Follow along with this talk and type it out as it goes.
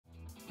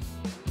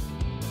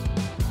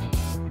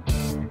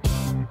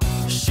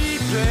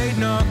played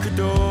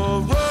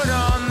knock-a-door, wrote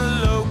on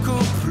the local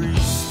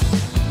priest.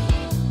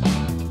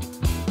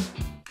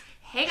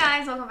 Hey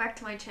guys, welcome back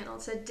to my channel.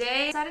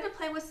 Today I decided to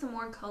play with some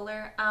more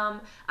color.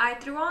 I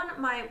threw on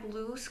my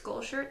blue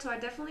skull shirt, so I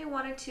definitely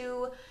wanted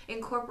to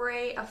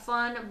incorporate a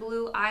fun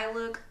blue eye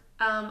look.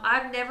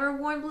 I've never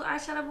worn blue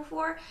eyeshadow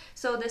before,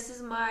 so this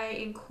is my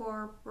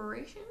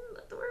incorporation. Is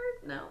that the word?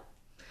 No.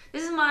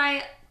 This is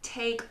my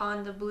take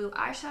on the blue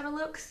eyeshadow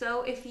look.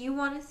 So if you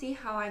want to see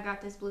how I got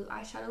this blue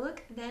eyeshadow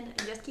look, then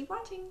just keep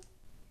watching.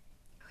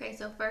 Okay,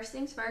 so first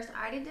things first,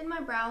 I already did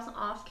my brows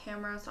off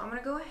camera, so I'm going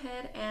to go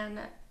ahead and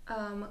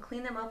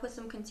clean them up with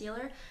some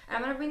concealer. And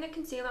I'm going to bring the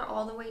concealer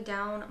all the way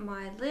down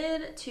my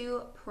lid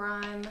to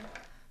prime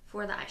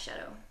for the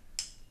eyeshadow.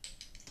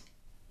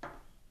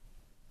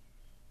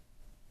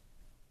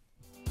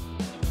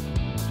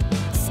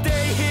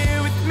 Stay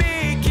here with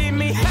me, keep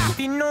me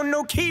happy,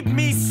 no, keep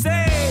me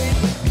sane.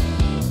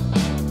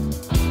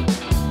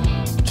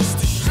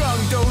 Just a strong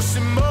dose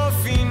of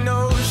morphine,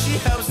 no, she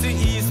helps to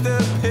ease the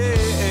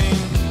pain.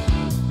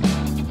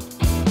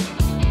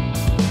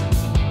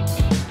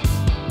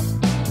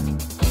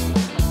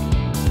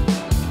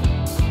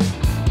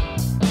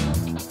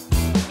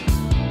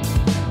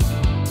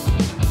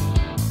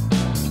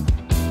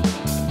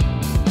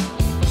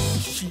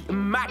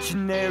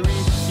 Imaginary?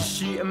 Is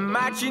she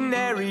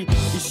imaginary?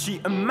 Is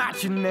she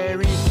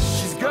imaginary?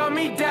 She's got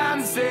me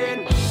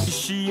dancing. Is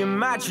she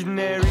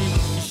imaginary?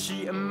 Is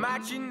she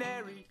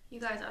imaginary? You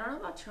guys, I don't know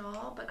about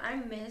y'all, but I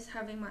miss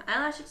having my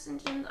eyelash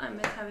extensions. I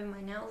miss having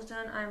my nails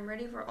done. I'm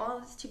ready for all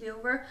of this to be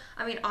over.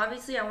 I mean,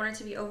 obviously, I want it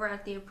to be over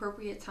at the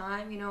appropriate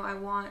time. You know, I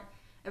want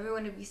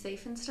everyone to be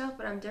safe and stuff,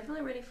 but I'm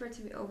definitely ready for it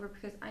to be over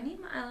because I need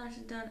my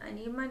eyelashes done. I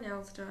need my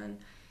nails done.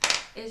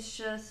 It's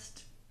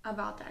just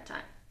about that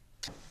time.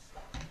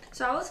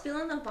 So I was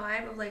feeling the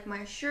vibe of like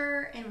my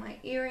shirt and my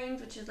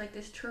earrings, which is like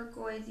this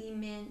turquoisey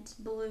mint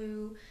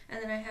blue,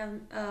 and then I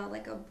have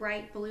like a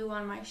bright blue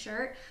on my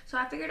shirt. So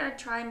I figured I'd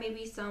try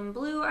maybe some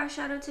blue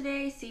eyeshadow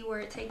today, see where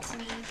it takes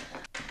me.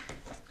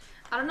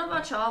 I don't know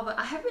about y'all, but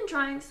I have been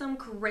trying some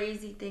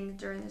crazy things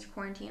during this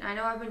quarantine. I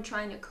know I've been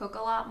trying to cook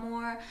a lot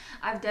more.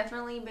 I've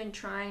definitely been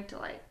trying to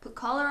like put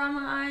color on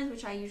my eyes,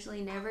 which I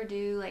usually never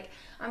do. Like,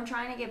 I'm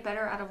trying to get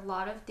better at a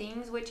lot of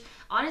things, which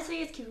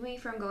honestly is keeping me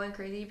from going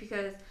crazy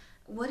because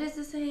what is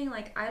the saying?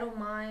 Like, idle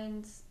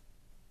minds,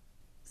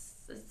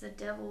 it's the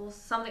devil's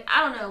something. I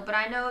don't know, but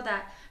I know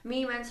that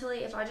me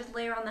mentally, if I just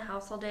lay around the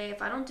house all day,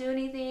 if I don't do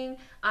anything,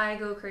 I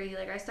go crazy.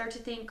 Like, I start to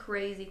think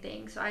crazy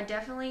things. So I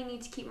definitely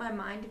need to keep my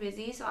mind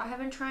busy. So I have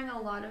been trying a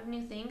lot of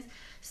new things.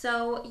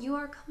 So you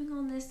are coming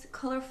on this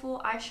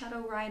colorful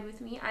eyeshadow ride with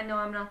me. I know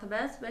I'm not the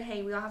best, but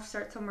hey, we all have to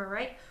start somewhere,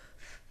 right?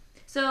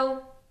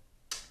 So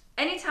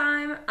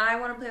anytime I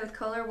want to play with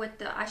color with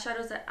the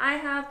eyeshadows that I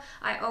have,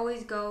 I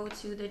always go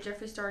to the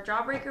Jeffree Star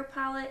Jawbreaker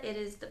palette. It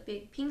is the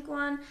big pink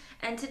one.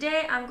 And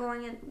today I'm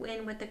going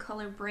in with the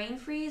color Brain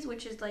Freeze,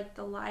 which is like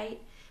the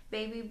light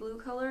baby blue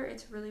color.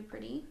 It's really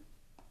pretty.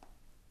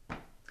 And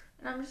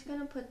I'm just going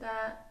to put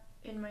that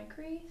in my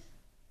crease.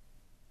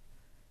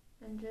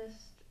 And just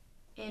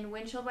in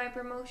windshield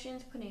wiper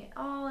motions, putting it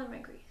all in my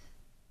crease.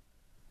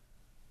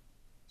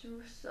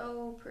 It's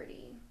so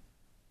pretty.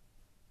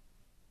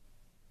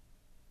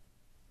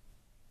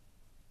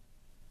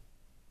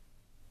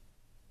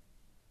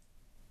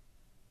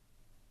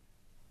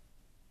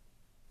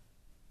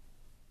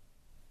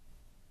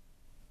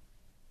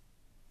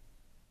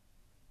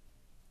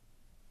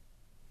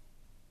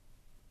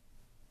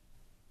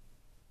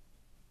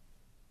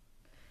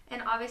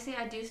 And obviously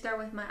I do start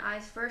with my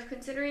eyes first.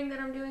 Considering that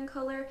I'm doing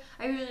color,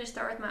 I usually just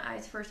start with my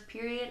eyes first,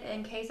 period.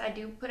 In case I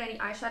do put any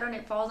eyeshadow and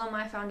it falls on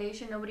my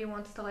foundation, nobody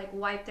wants to like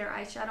wipe their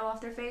eyeshadow off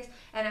their face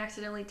and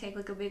accidentally take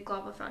like a big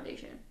glob of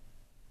foundation.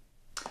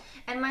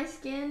 And my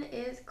skin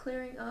is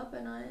clearing up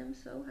and I am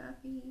so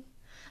happy.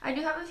 I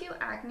do have a few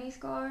acne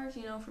scars,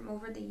 you know, from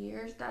over the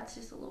years. That's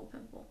just a little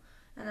pimple.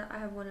 And I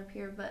have one up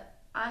here, but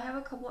I have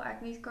a couple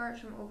acne scars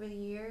from over the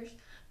years,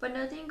 but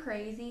nothing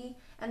crazy.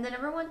 And the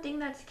number one thing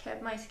that's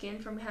kept my skin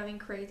from having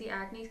crazy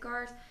acne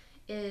scars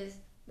is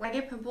when I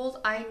get pimples,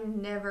 I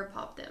never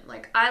pop them.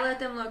 Like, I let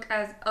them look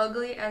as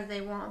ugly as they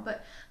want.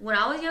 But when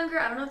I was younger,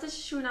 I don't know if this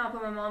is true or not,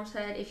 but my mom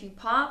said if you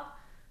pop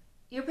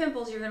your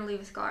pimples, you're going to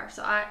leave a scar.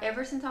 So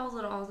ever since I was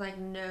little, I was like,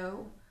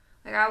 no.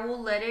 Like, I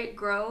will let it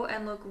grow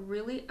and look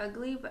really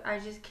ugly, but I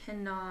just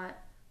cannot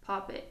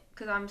pop it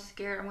because I'm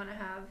scared I'm going to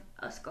have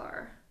a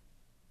scar.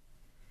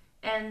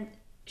 And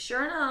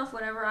sure enough,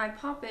 whenever I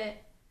pop it,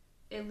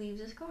 it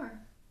leaves a scar.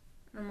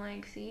 I'm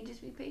like, see,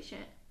 just be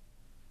patient.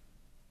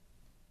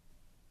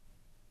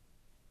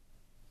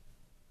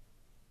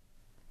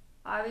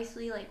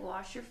 Obviously, like,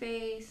 wash your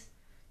face,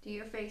 do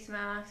your face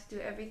mask, do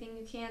everything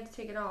you can to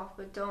take it off,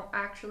 but don't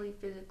actually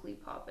physically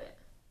pop it.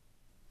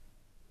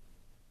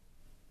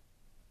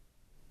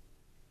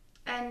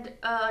 And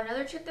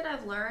another trick that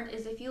I've learned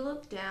is if you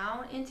look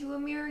down into a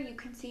mirror, you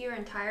can see your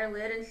entire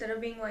lid instead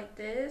of being like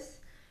this.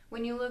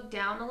 When you look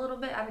down a little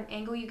bit at an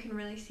angle, you can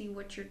really see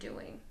what you're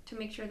doing to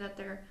make sure that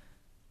they're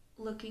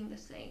looking the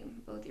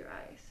same, both your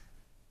eyes.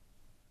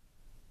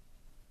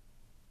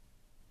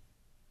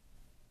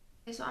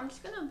 Okay, so I'm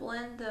just gonna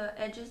blend the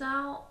edges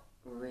out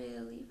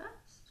really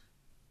fast,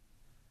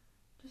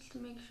 just to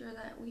make sure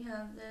that we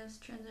have this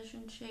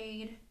transition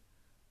shade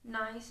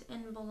nice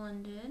and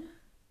blended.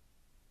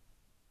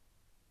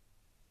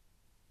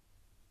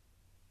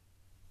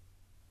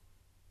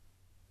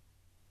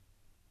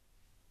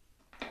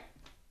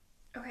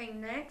 Okay,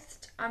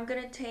 next I'm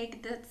gonna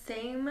take the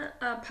same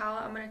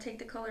palette. I'm gonna take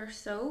the color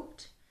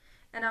Soaked,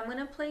 and I'm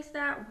gonna place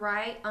that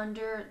right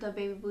under the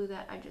baby blue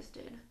that I just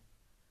did.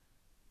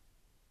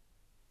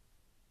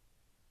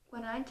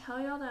 When I tell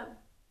y'all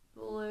that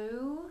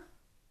blue,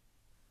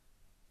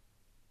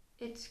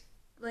 it's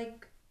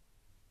like,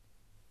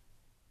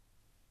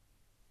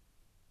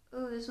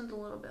 oh, this one's a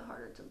little bit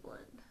harder to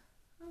blend.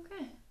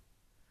 Okay,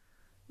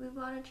 we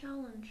bought a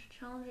challenge.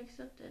 Challenge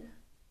accepted.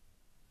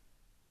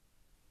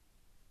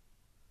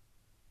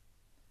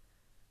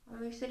 I'll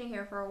be sitting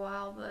here for a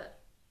while, but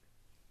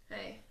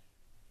hey.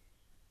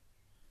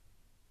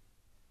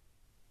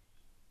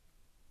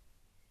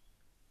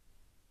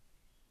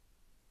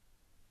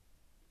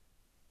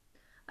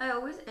 I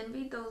always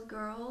envied those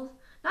girls.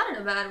 Not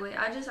in a bad way.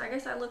 I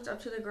guess I looked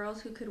up to the girls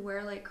who could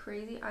wear like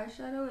crazy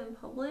eyeshadow in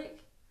public.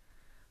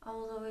 I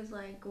was always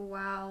like,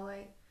 wow,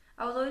 like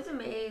I was always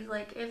amazed.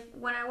 Like if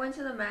when I went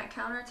to the MAC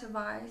counter to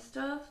buy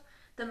stuff,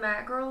 the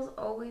MAC girls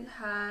always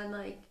had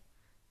like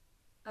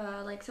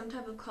some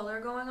type of color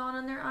going on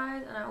in their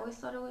eyes, and I always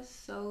thought it was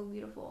so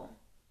beautiful.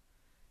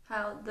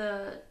 How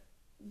the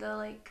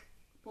like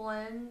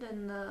blend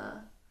and the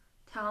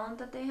talent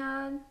that they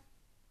had.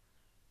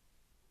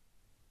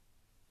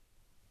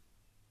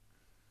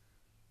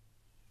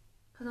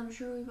 Because I'm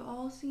sure we've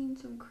all seen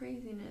some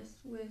craziness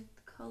with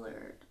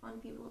color on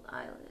people's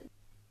eyelids.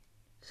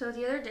 So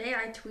the other day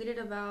I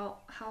tweeted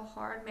about how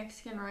hard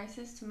Mexican rice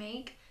is to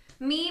make.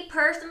 Me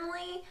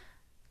personally,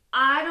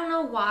 I don't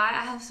know why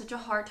I have such a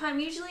hard time.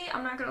 Usually,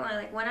 I'm not gonna lie,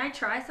 like when I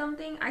try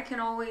something, I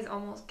can always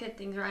almost get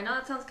things right. I know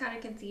that sounds kind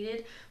of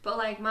conceited, but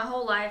like my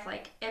whole life,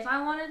 like if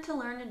I wanted to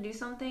learn to do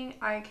something,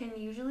 I can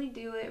usually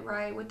do it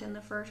right within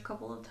the first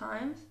couple of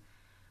times.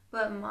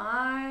 But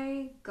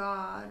my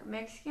God,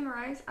 Mexican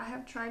rice, I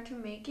have tried to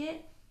make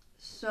it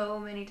so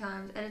many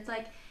times, and it's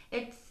like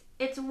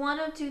it's one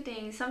of two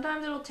things.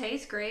 Sometimes it'll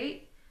taste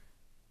great.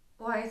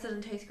 Well, I guess it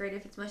doesn't taste great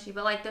if it's mushy,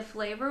 but like the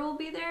flavor will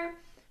be there,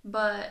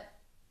 but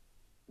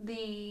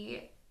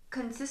the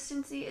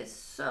consistency is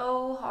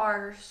so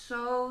hard or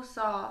so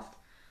soft,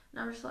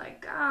 and I'm just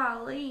like,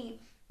 golly.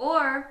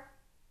 Or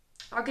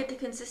I'll get the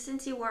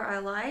consistency where I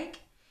like,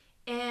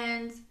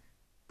 and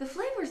the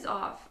flavor's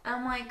off. And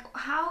I'm like,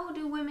 how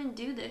do women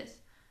do this?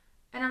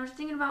 And I'm just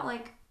thinking about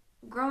like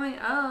growing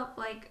up,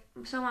 like,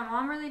 so my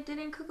mom really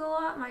didn't cook a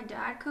lot. My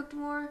dad cooked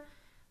more,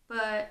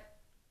 but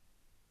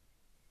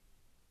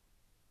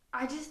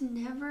I just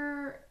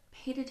never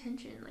paid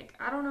attention. Like,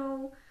 I don't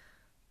know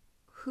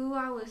who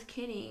I was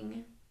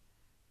kidding,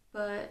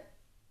 but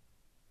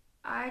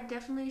I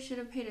definitely should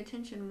have paid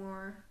attention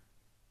more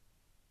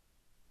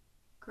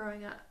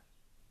growing up.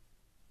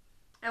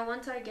 And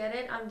once I get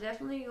it, I'm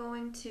definitely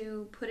going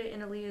to put it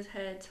in Aaliyah's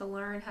head to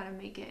learn how to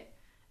make it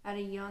at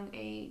a young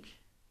age.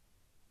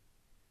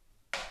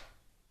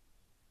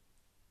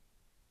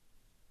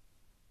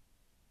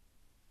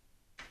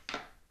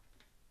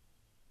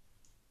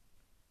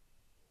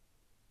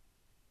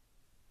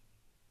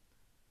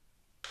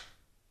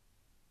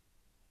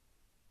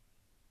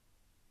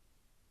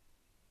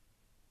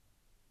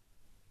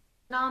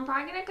 Now I'm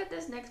probably gonna cut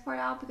this next part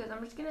out because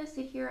I'm just gonna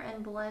sit here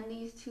and blend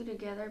these two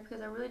together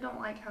because I really don't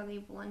like how they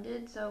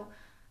blended. So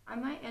I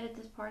might edit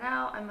this part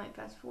out, I might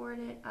fast forward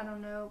it, I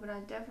don't know, but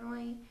I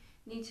definitely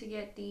need to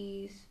get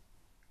these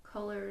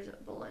colors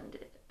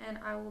blended, and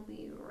I will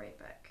be right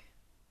back.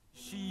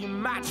 Is she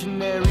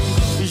imaginary?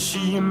 Is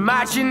she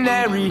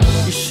imaginary?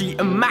 Is she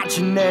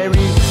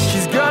imaginary?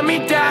 She's got me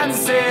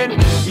dancing.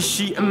 Is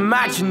she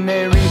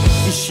imaginary?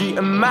 Is she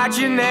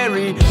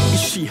imaginary? Is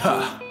she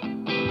her?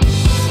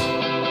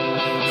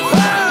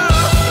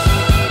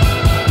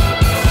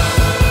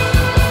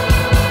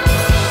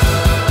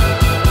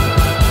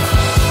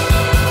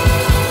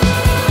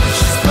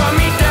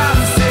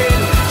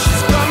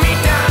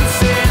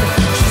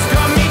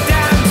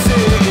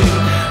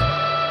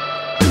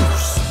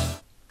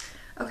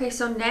 Okay,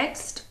 so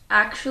next,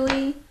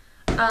 actually,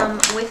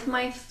 with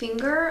my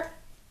finger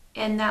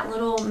and that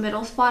little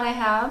middle spot I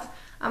have,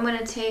 I'm going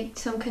to take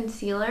some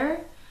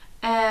concealer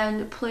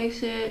and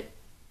place it.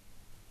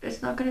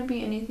 It's not going to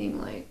be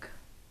anything like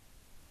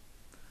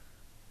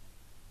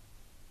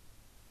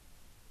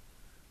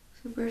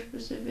super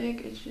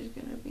specific. It's just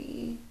going to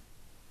be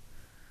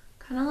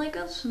kind of like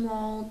a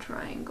small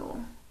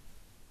triangle.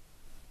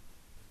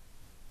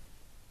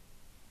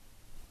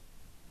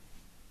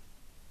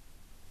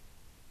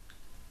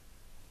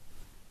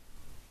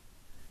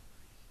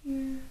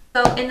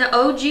 So in the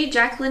OG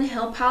Jaclyn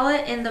Hill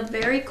palette, in the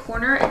very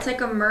corner, it's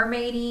like a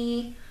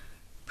mermaidy,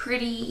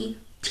 pretty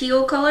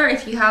teal color.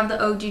 If you have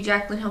the OG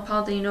Jaclyn Hill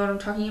palette, then you know what I'm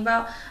talking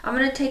about. I'm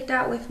going to take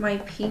that with my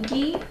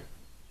pinky,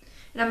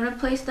 and I'm going to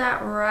place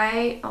that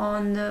right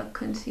on the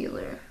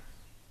concealer.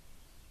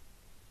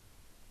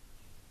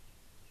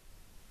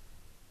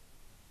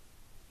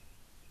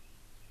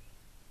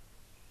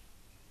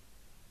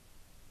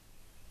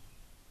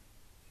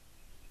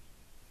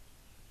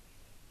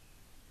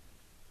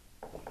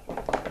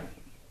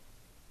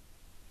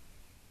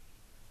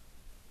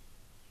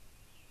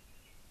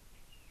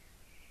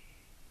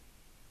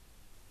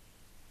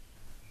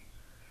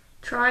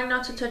 trying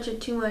not to touch it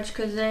too much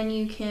because then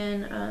you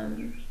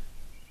can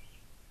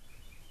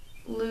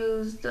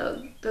lose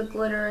the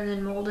glitter and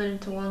then mold it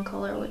into one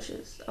color, which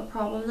is a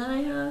problem that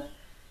I have,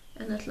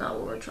 and that's not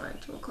what we're trying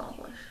to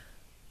accomplish.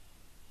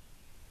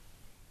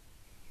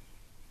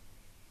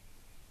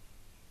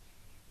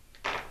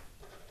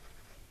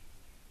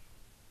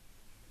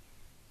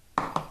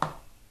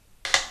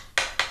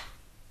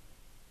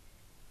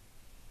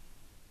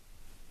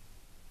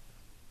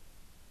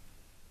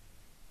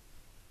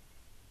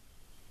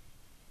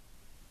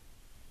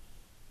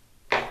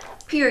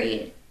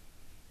 Period.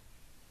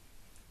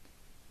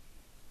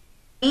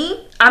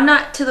 I'm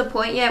not to the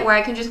point yet where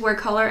I can just wear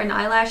color and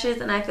eyelashes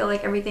and I feel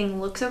like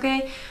everything looks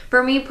okay.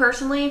 For me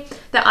personally,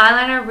 the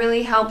eyeliner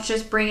really helps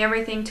just bring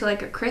everything to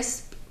like a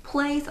crisp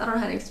place. I don't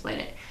know how to explain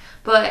it,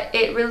 but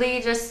it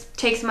really just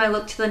takes my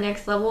look to the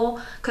next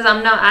level because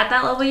I'm not at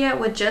that level yet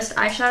with just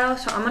eyeshadow.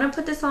 So I'm gonna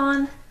put this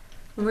on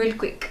real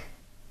quick.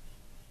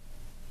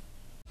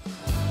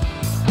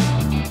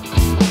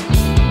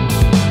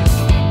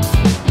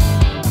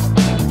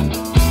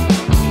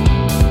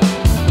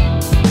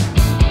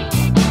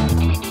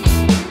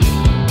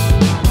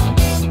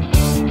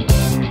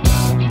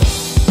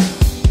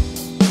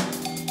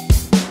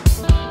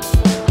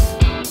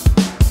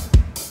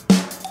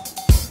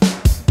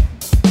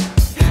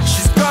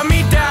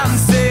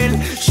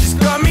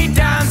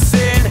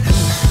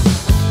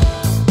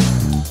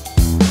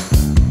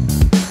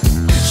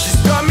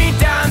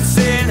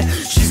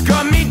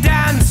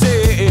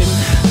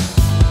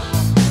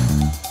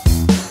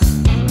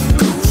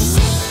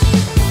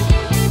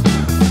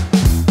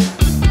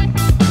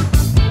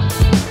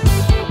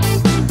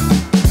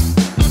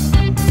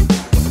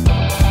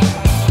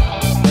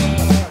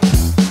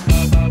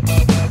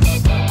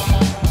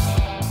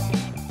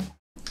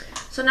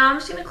 So now I'm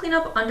just going to clean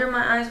up under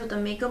my eyes with a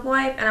makeup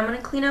wipe, and I'm going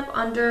to clean up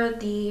under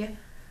the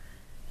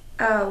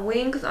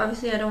wing because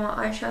obviously I don't want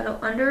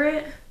eyeshadow under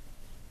it.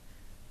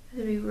 I have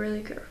to be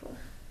really careful.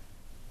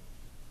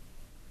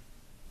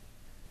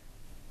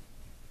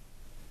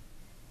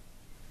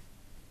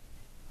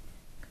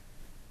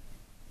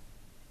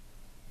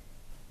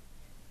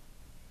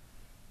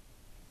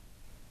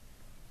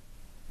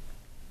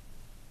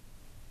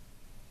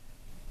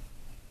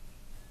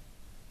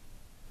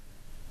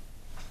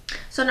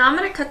 So now I'm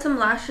going to cut some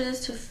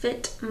lashes to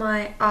fit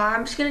my eye.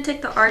 I'm just going to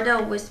take the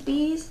Ardell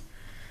Wispies,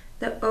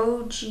 the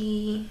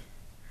OG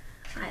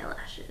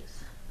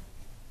eyelashes.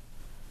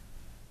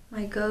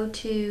 My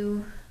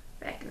go-to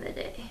back in the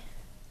day.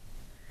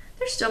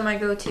 They're still my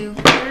go-to.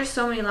 There's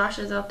so many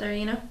lashes out there,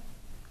 you know?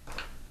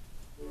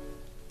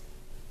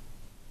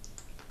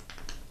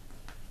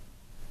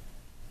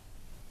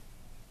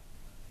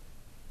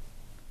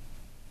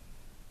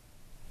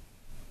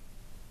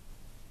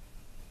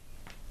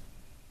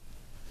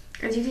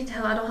 As you can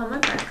tell, I don't have my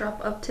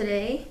backdrop up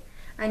today.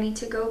 I need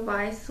to go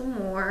buy some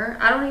more.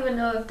 I don't even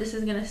know if this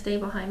is gonna stay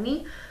behind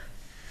me.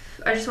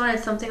 I just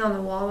wanted something on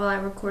the wall while I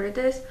recorded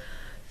this.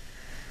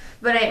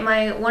 But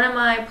one of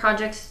my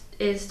projects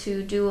is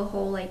to do a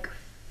whole like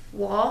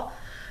wall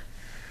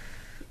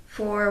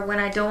for when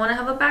I don't want to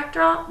have a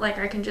backdrop. Like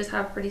I can just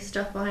have pretty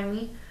stuff behind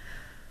me.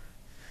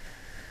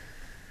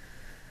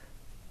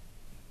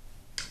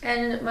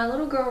 And my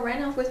little girl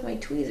ran off with my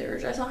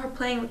tweezers. I saw her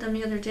playing with them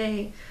the other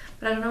day,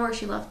 but I don't know where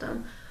she left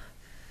them.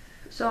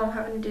 So I'm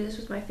having to do this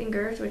with my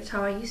fingers, which is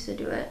how I used to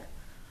do it.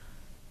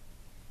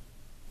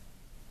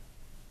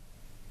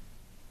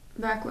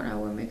 Back when I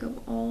wore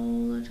makeup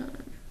all the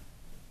time.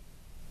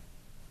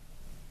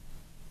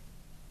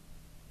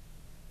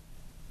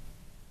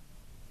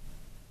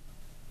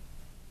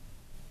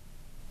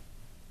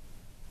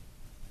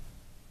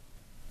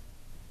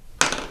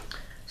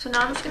 So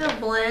now I'm just going to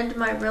blend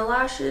my real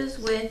lashes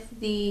with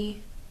the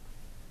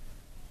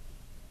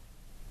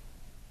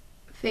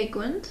fake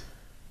ones.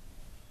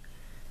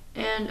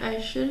 And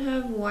I should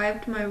have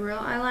wiped my real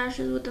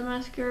eyelashes with the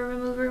mascara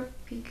remover,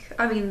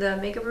 the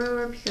makeup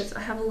remover, because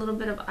I have a little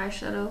bit of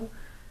eyeshadow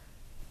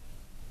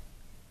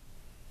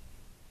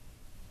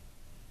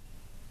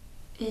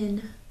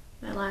in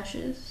my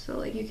lashes. So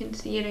like you can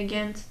see it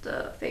against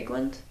the fake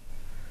ones.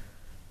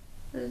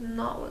 That is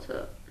not what's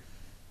up.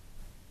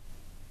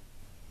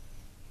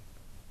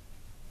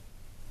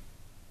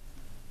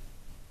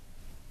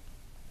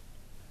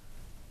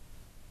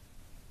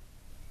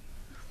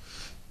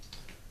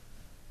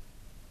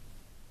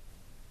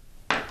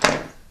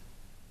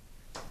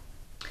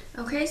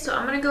 Okay, so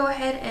I'm gonna go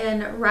ahead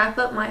and wrap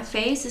up my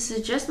face. This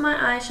is just my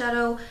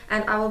eyeshadow,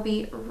 and I will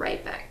be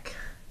right back.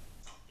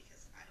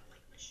 Because I don't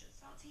like my shit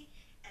salty,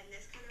 and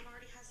this kind of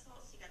already has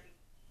salt, so you gotta be.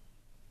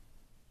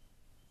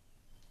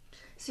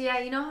 So yeah,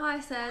 you know how I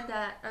said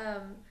that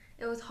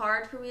it was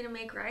hard for me to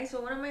make rice?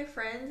 Well, one of my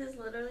friends is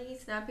literally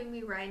snapping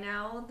me right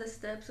now the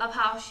steps of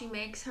how she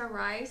makes her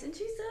rice, and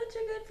she's such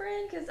a good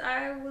friend because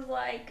I was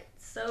like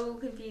so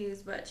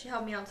confused, but she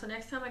helped me out. So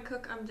next time I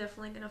cook, I'm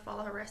definitely gonna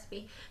follow her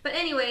recipe. But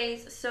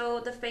anyways, so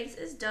the face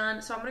is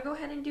done, so I'm gonna go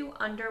ahead and do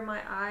under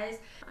my eyes.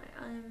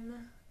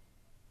 I'm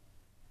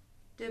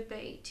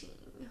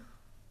debating.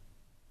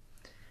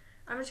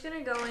 I'm just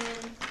gonna go in.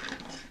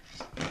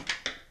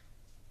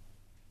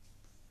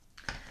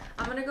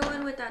 I'm gonna go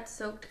in with that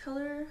soaked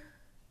color.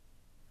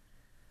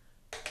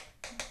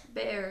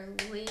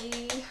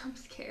 Barely. I'm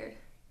scared.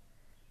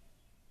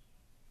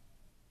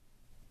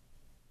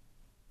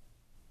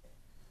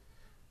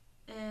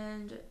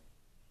 And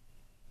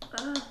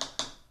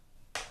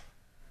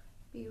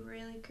be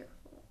really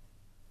careful.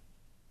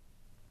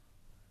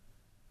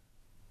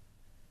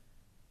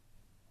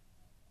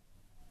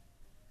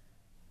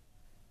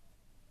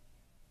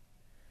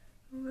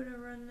 I'm gonna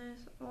run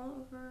this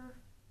all over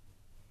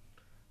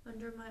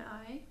under my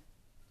eye,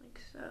 like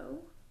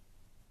so.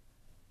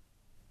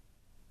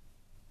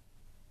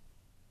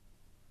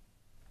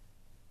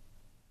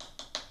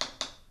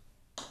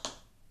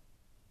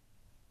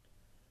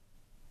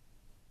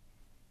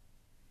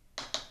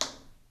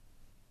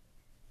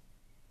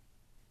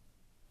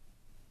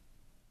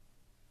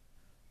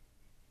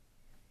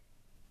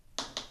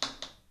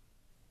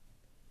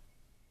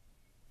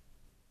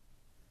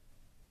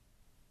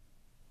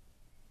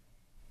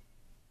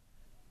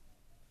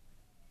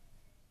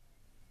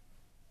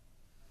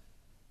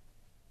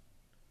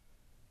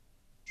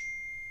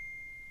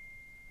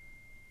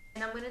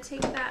 And I'm going to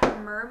take that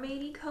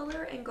mermaidy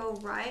color and go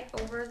right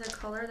over the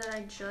color that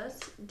I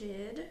just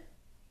did.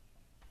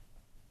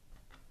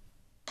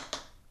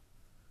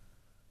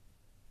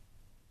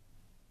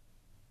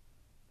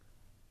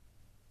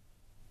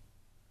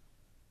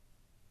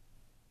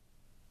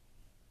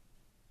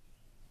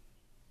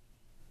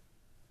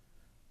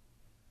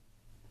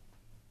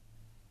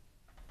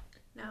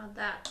 Now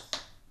that's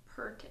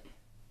pretty.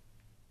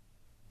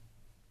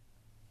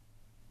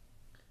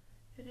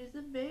 It is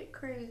a bit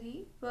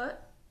crazy,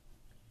 but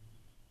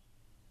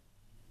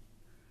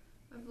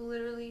I've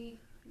literally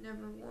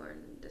never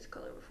worn this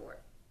color before.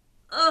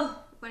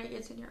 Oh, when it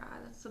gets in your eye,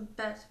 that's the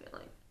best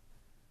feeling.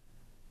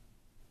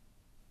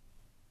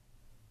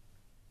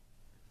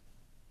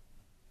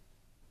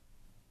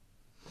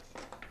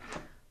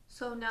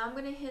 So now I'm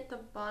gonna hit the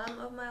bottom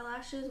of my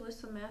lashes with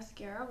some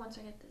mascara once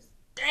I get this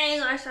dang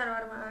eyeshadow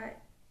out of my eye.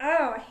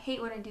 Oh, I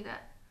hate when I do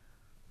that.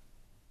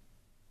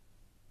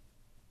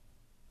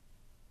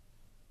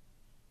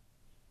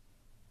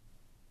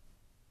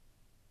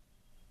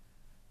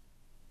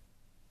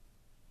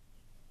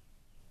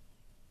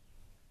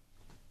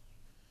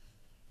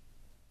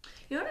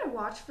 You know what I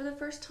watched for the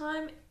first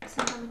time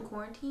since I'm in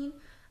quarantine?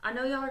 I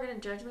know y'all are gonna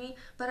judge me,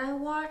 but I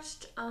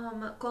watched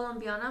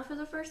Colombiana for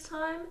the first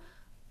time.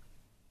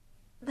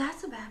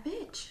 That's a bad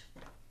bitch.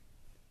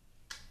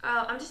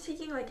 I'm just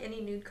taking like any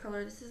nude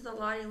color. This is the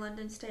Lottie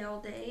London Stay All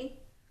Day.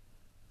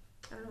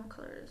 I don't know what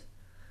color it is.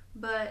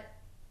 But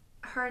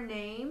her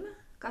name,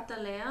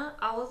 Catalea,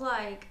 I was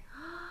like,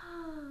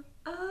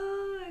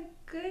 oh my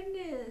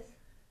goodness.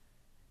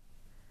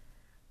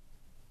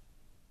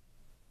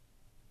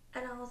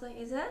 And I was like,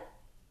 is that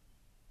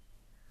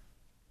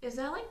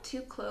like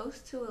too close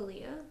to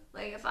Aaliyah?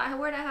 Like if I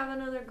were to have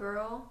another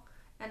girl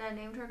and I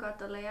named her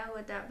Catalea,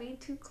 would that be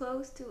too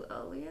close to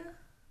Aaliyah?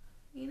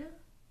 You know?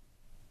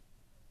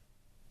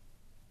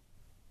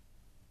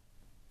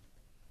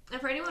 And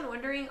for anyone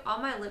wondering, all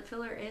my lip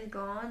filler is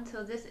gone,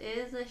 so this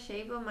is the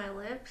shape of my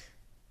lips.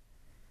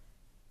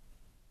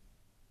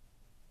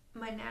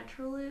 My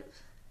natural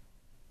lips.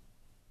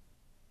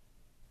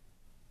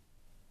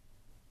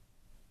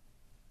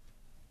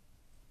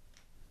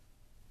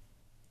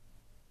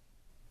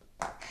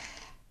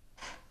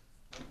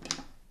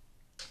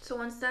 So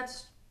once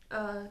that's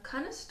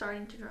kind of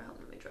starting to dry out,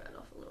 let me dry it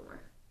off a little more.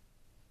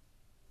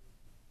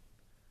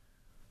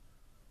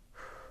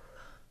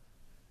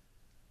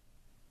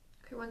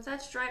 Okay, once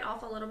that's dried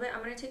off a little bit,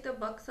 I'm going to take the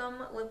Buxom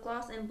lip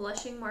gloss in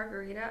Blushing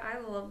Margarita. I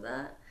love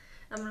that.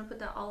 I'm going to put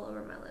that all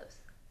over my lips.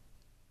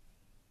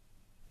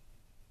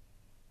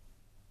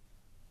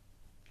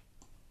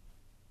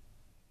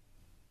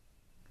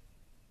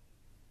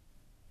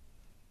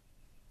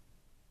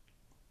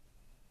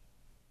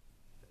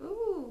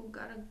 Ooh,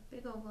 got a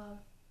big old glob.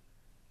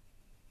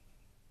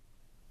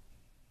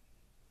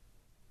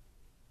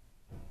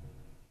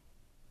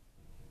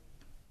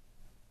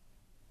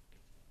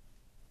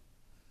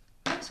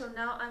 So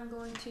now I'm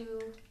going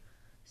to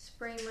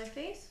spray my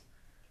face.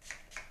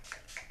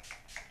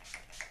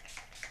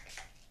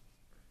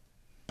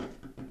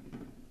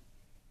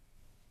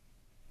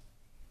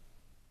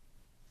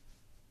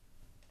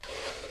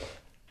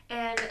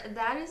 And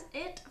that is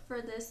it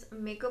for this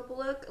makeup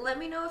look. Let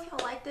me know if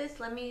y'all like this.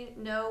 Let me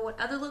know what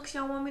other looks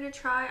y'all want me to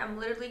try. I'm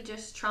literally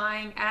just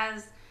trying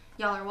as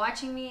y'all are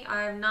watching me.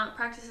 I have not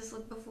practiced this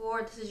look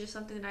before. This is just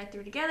something that I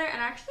threw together,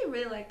 and I actually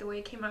really like the way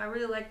it came out. I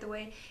really like the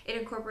way it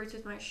incorporates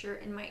with my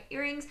shirt and my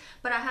earrings.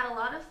 But I had a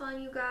lot of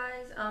fun, you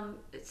guys.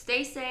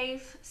 Stay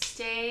safe,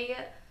 stay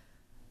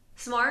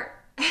smart,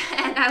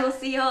 and I will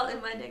see y'all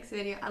in my next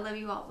video. I love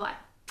you all. Bye.